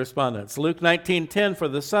 We're the respondents. Luke 19:10. For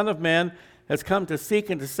the Son of Man has come to seek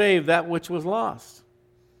and to save that which was lost.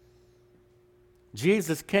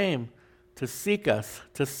 Jesus came to seek us,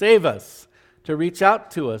 to save us, to reach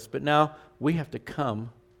out to us, but now we have to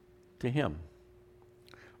come to him.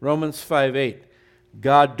 Romans 5:8,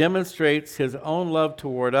 God demonstrates his own love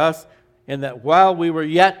toward us in that while we were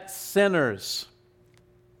yet sinners.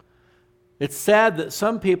 It's sad that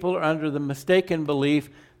some people are under the mistaken belief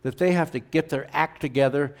that they have to get their act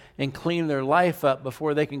together and clean their life up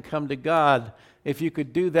before they can come to God. If you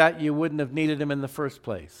could do that, you wouldn't have needed him in the first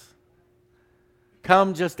place.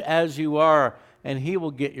 Come just as you are, and he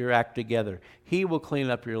will get your act together. He will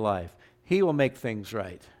clean up your life. He will make things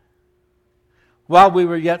right. While we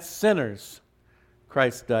were yet sinners,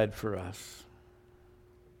 Christ died for us.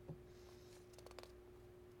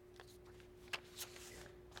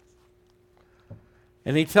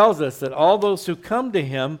 And he tells us that all those who come to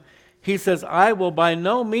him, he says, I will by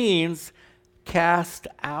no means cast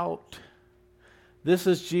out. This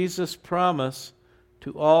is Jesus' promise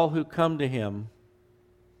to all who come to him.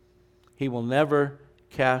 He will never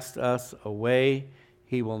cast us away.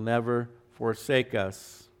 He will never forsake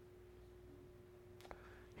us.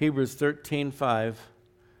 Hebrews 13:5.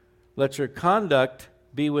 Let your conduct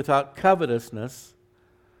be without covetousness.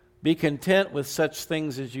 Be content with such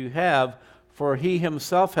things as you have, for he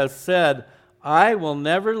himself has said, I will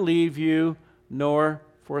never leave you nor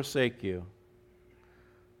forsake you.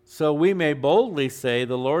 So we may boldly say,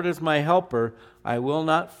 the Lord is my helper. I will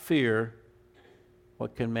not fear.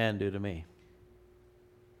 What can man do to me?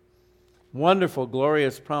 Wonderful,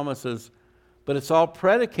 glorious promises, but it's all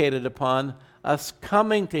predicated upon us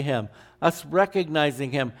coming to him, us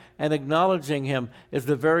recognizing him and acknowledging him as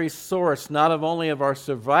the very source, not of only of our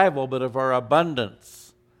survival, but of our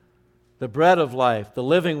abundance. The bread of life, the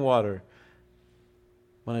living water.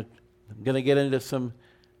 I'm going to get into some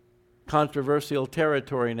controversial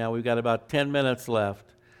territory now. We've got about 10 minutes left.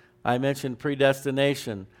 I mentioned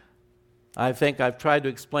predestination. I think I've tried to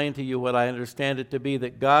explain to you what I understand it to be,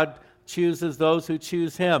 that God chooses those who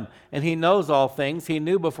choose him. And he knows all things. He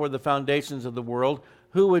knew before the foundations of the world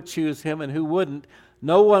who would choose him and who wouldn't.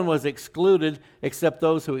 No one was excluded except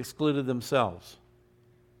those who excluded themselves.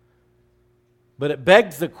 But it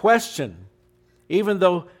begs the question, even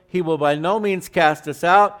though he will by no means cast us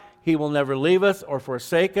out, he will never leave us or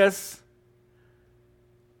forsake us,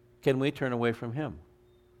 can we turn away from him?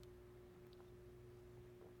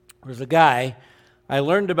 There's a guy, I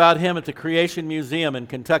learned about him at the Creation Museum in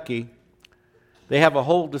Kentucky. They have a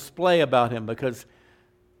whole display about him because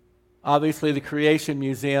obviously the Creation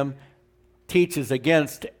Museum teaches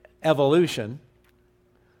against evolution.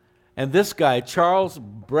 And this guy, Charles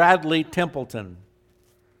Bradley Templeton,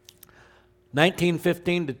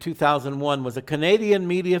 1915 to 2001, was a Canadian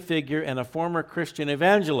media figure and a former Christian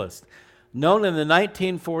evangelist. Known in the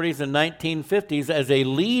 1940s and 1950s as a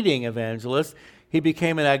leading evangelist, he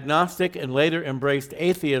became an agnostic and later embraced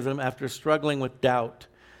atheism after struggling with doubt.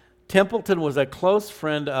 Templeton was a close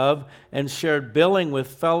friend of and shared billing with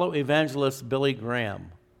fellow evangelist Billy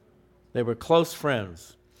Graham. They were close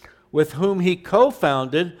friends, with whom he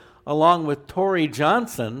co-founded, along with Tori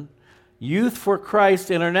Johnson, Youth for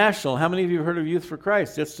Christ International. How many of you have heard of Youth for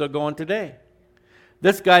Christ? It's still going today.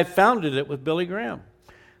 This guy founded it with Billy Graham.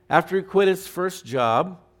 After he quit his first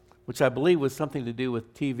job, which I believe was something to do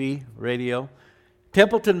with TV, radio,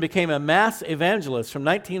 Templeton became a mass evangelist. From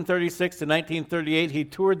 1936 to 1938, he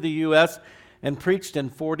toured the U.S. and preached in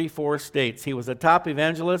 44 states. He was a top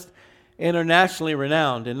evangelist, internationally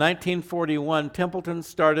renowned. In 1941, Templeton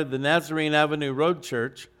started the Nazarene Avenue Road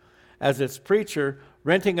Church as its preacher,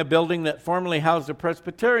 renting a building that formerly housed a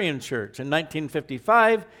Presbyterian church. In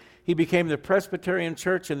 1955, he became the Presbyterian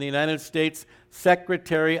Church in the United States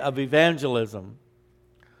Secretary of Evangelism.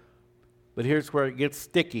 But here's where it gets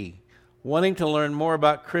sticky. Wanting to learn more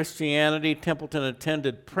about Christianity, Templeton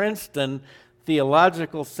attended Princeton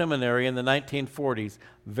Theological Seminary in the 1940s.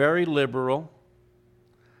 Very liberal.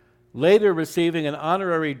 Later receiving an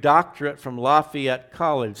honorary doctorate from Lafayette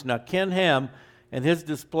College. Now, Ken Ham, in his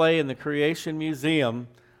display in the Creation Museum,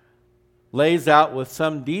 lays out with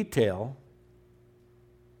some detail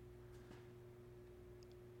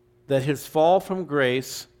that his fall from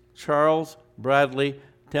grace, Charles Bradley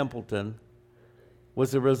Templeton,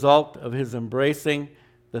 was a result of his embracing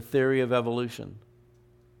the theory of evolution.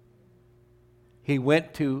 He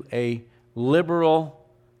went to a liberal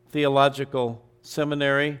theological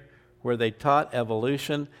seminary where they taught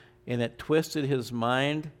evolution, and it twisted his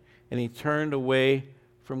mind, and he turned away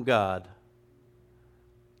from God.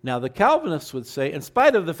 Now, the Calvinists would say, in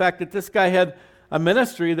spite of the fact that this guy had a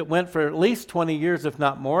ministry that went for at least 20 years, if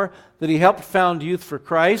not more, that he helped found Youth for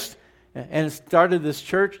Christ and started this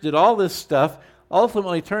church, did all this stuff,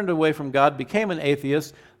 ultimately turned away from God, became an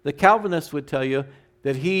atheist, the Calvinists would tell you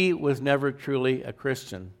that he was never truly a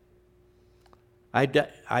Christian. I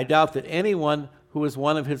doubt that anyone who was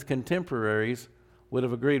one of his contemporaries would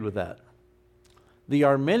have agreed with that. The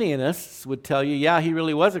Arminianists would tell you, yeah, he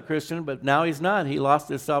really was a Christian, but now he's not. He lost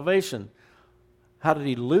his salvation. How did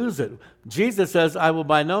he lose it? Jesus says, I will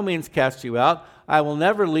by no means cast you out. I will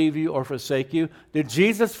never leave you or forsake you. Did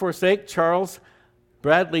Jesus forsake Charles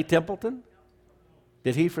Bradley Templeton?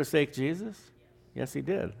 Did he forsake Jesus? Yes, he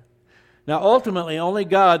did. Now, ultimately, only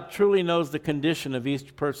God truly knows the condition of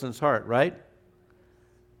each person's heart, right?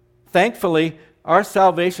 Thankfully, our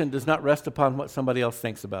salvation does not rest upon what somebody else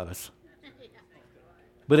thinks about us.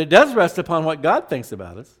 But it does rest upon what God thinks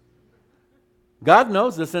about us. God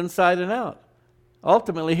knows us inside and out.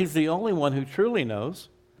 Ultimately, He's the only one who truly knows.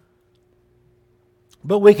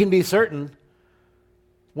 But we can be certain,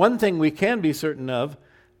 one thing we can be certain of,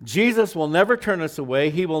 Jesus will never turn us away.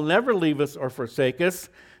 He will never leave us or forsake us.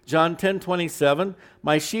 John 10:27,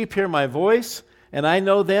 my sheep hear my voice, and I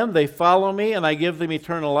know them. They follow me, and I give them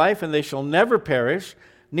eternal life, and they shall never perish.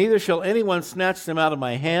 Neither shall anyone snatch them out of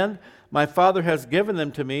my hand. My Father has given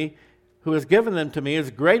them to me. Who has given them to me is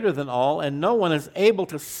greater than all, and no one is able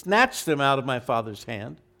to snatch them out of my Father's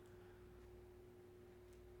hand.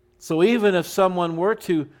 So even if someone were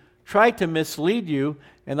to try to mislead you,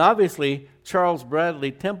 and obviously Charles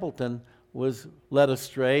Bradley Templeton was led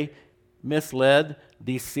astray, misled,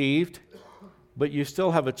 deceived, but you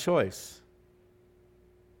still have a choice.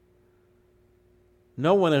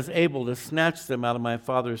 No one is able to snatch them out of my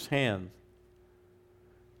Father's hand.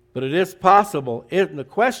 But it is possible. The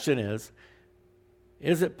question is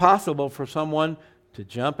it possible for someone to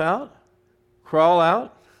jump out, crawl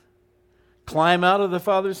out, climb out of the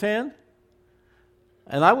Father's hand?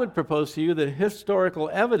 And I would propose to you that historical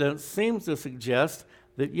evidence seems to suggest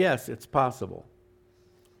that yes, it's possible.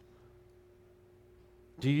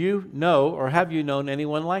 Do you know, or have you known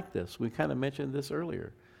anyone like this? We kind of mentioned this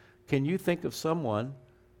earlier. Can you think of someone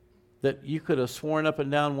that you could have sworn up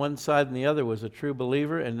and down one side and the other was a true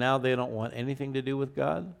believer, and now they don't want anything to do with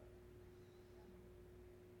God?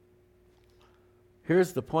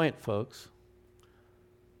 Here's the point, folks.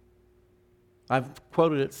 I've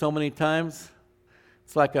quoted it so many times,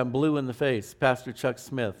 it's like I'm blue in the face. Pastor Chuck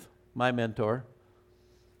Smith, my mentor,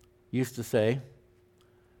 used to say,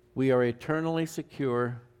 we are eternally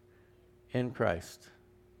secure in Christ.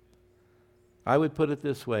 I would put it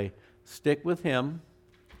this way, stick with Him,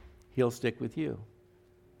 He'll stick with you.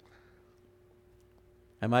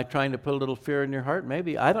 Am I trying to put a little fear in your heart?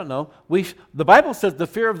 Maybe. I don't know. The Bible says the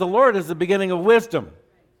fear of the Lord is the beginning of wisdom.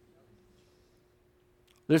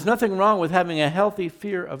 There's nothing wrong with having a healthy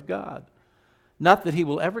fear of God. Not that He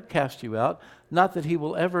will ever cast you out, not that He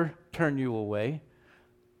will ever turn you away,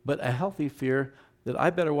 but a healthy fear that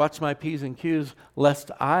I better watch my P's and Q's lest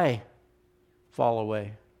I fall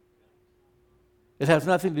away. It has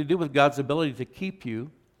nothing to do with God's ability to keep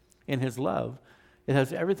you in His love. It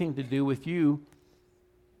has everything to do with you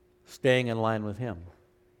staying in line with Him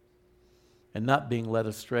and not being led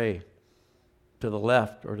astray to the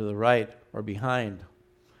left or to the right or behind.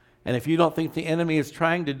 And if you don't think the enemy is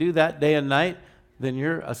trying to do that day and night, then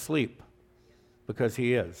you're asleep, because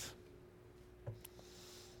he is.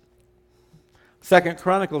 2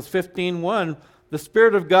 Chronicles 15:1, the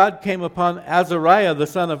Spirit of God came upon Azariah, the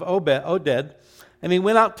son of Oded, and he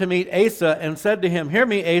went out to meet Asa and said to him, hear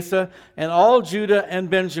me, Asa, and all Judah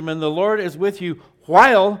and Benjamin, the Lord is with you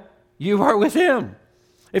while you are with him.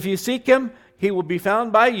 If you seek him, he will be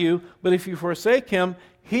found by you, but if you forsake him,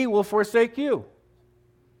 he will forsake you.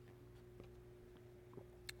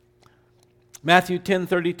 Matthew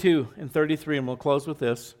 10:32 and 33, and we'll close with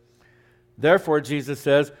this. Therefore, Jesus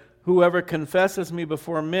says, whoever confesses me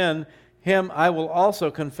before men, him I will also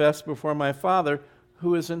confess before my Father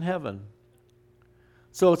who is in heaven.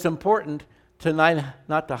 So it's important tonight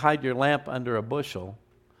not to hide your lamp under a bushel,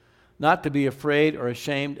 not to be afraid or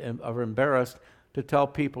ashamed or embarrassed to tell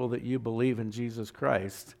people that you believe in Jesus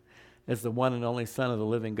Christ as the one and only Son of the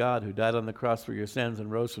living God who died on the cross for your sins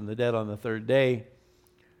and rose from the dead on the third day.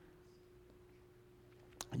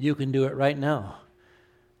 You can do it right now.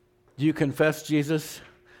 Do you confess Jesus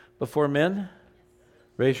before men?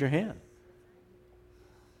 Raise your hand.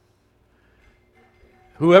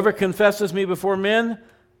 Whoever confesses me before men,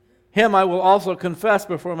 him I will also confess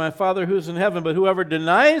before my Father who is in heaven. But whoever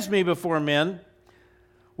denies me before men,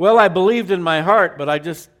 well, I believed in my heart, but I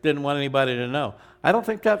just didn't want anybody to know. I don't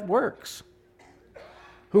think that works.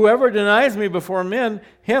 Whoever denies me before men,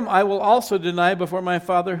 him I will also deny before my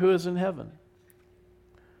Father who is in heaven.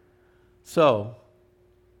 So,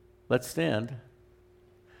 let's stand.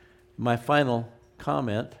 My final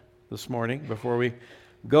comment this morning before we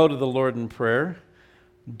go to the Lord in prayer.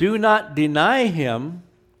 Do not deny him.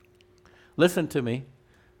 Listen to me.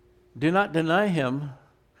 Do not deny him,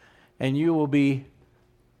 and you will be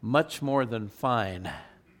much more than fine.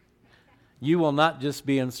 You will not just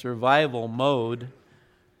be in survival mode.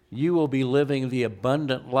 You will be living the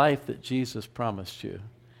abundant life that Jesus promised you.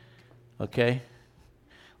 Okay?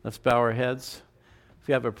 Let's bow our heads. If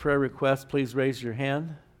you have a prayer request, please raise your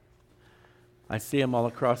hand. I see them all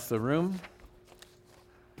across the room.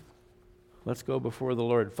 Let's go before the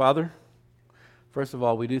Lord. Father, first of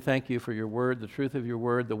all, we do thank you for your word, the truth of your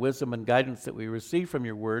word, the wisdom and guidance that we receive from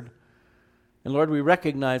your word. And Lord, we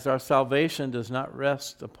recognize our salvation does not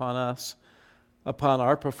rest upon us, upon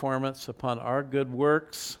our performance, upon our good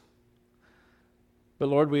works. But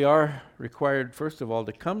Lord, we are required, first of all,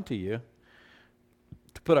 to come to you,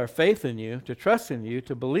 to put our faith in you, to trust in you,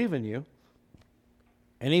 to believe in you.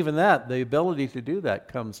 And even that, the ability to do that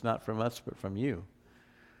comes not from us, but from you.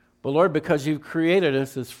 But Lord, because you've created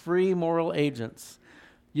us as free moral agents,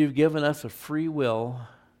 you've given us a free will.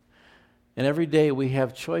 And every day we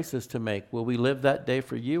have choices to make. Will we live that day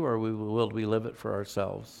for you, or will we live it for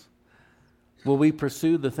ourselves? Will we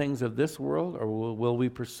pursue the things of this world, or will we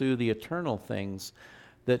pursue the eternal things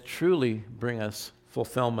that truly bring us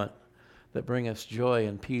fulfillment, that bring us joy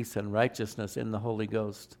and peace and righteousness in the Holy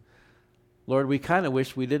Ghost? Lord, we kind of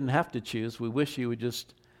wish we didn't have to choose. We wish you would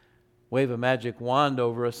just wave a magic wand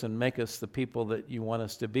over us and make us the people that you want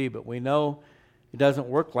us to be. But we know it doesn't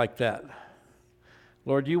work like that.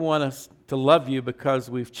 Lord, you want us to love you because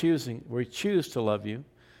we choose to love you.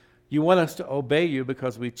 You want us to obey you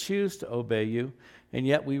because we choose to obey you. And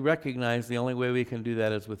yet we recognize the only way we can do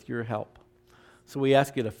that is with your help. So we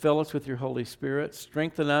ask you to fill us with your Holy Spirit,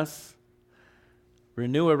 strengthen us,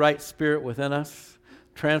 renew a right spirit within us,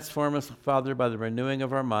 transform us, Father, by the renewing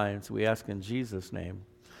of our minds. We ask in Jesus' name.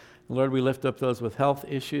 Lord, we lift up those with health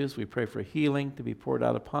issues. We pray for healing to be poured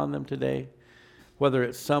out upon them today. Whether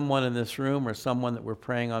it's someone in this room or someone that we're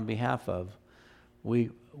praying on behalf of,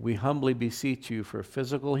 we humbly beseech you for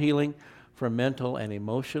physical healing, for mental and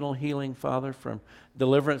emotional healing, Father, from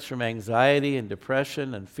deliverance from anxiety and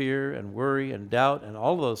depression and fear and worry and doubt and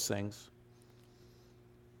all those things.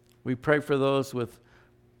 We pray for those with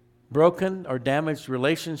broken or damaged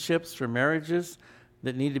relationships, for marriages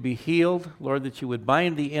that need to be healed. Lord, that you would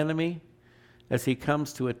bind the enemy as he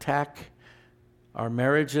comes to attack our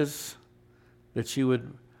marriages, that you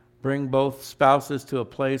would bring both spouses to a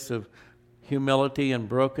place of humility and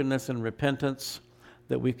brokenness and repentance,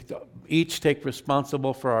 that we could each take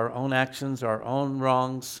responsible for our own actions, our own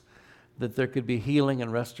wrongs, that there could be healing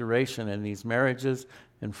and restoration in these marriages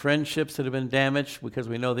and friendships that have been damaged, because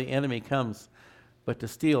we know the enemy comes but to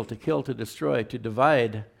steal, to kill, to destroy, to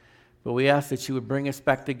divide. But we ask that you would bring us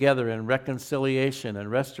back together in reconciliation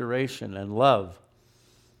and restoration and love.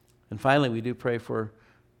 And finally, we do pray for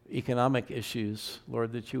economic issues,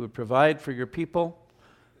 Lord, that you would provide for your people.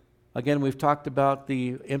 Again, we've talked about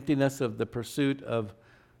the emptiness of the pursuit of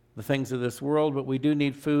the things of this world, but we do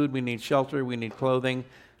need food, we need shelter, we need clothing.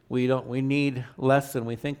 We need less than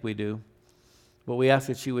we think we do. But we ask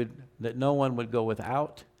that no one would go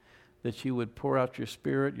without, that you would pour out your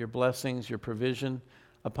Spirit, your blessings, your provision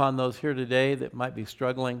upon those here today that might be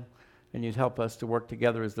struggling, and you'd help us to work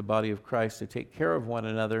together as the body of Christ to take care of one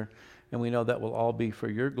another, and we know that will all be for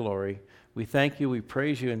your glory. We thank you, we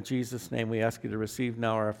praise you in Jesus' name. We ask you to receive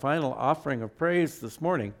now our final offering of praise this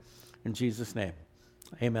morning in Jesus' name.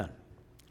 Amen.